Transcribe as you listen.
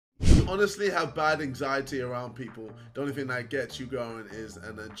honestly have bad anxiety around people. The only thing that gets you going is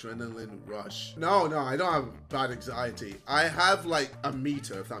an adrenaline rush. No, I don't have bad anxiety. I have like a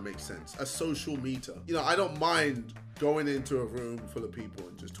meter, if that makes sense. A social meter. You know, I don't mind going into a room full of people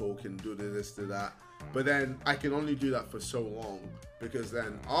and just talking, do this, do that. But then I can only do that for so long, because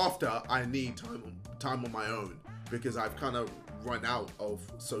then after I need time on my own, because I've kind of run out of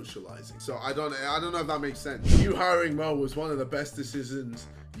socializing. So I don't know if that makes sense. You hiring Mo was one of the best decisions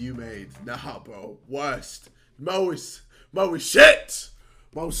you made. Nah, bro, worst. Mo is shit.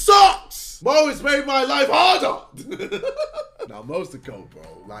 Mo sucks. Mo has made my life harder. Now, Mo's the GOAT,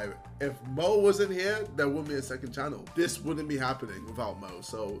 bro. Like, if Mo wasn't here, there wouldn't be a second channel. This wouldn't be happening without Mo.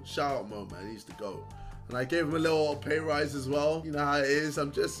 So shout out Mo, man. He's the GOAT. And I gave him a little pay rise as well. You know how it is.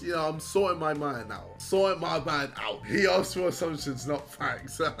 I'm just, you know, I'm sorting my mind out. Sorting my mind out. He asked for assumptions, not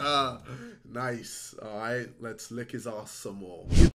facts. Nice. All right, let's lick his ass some more.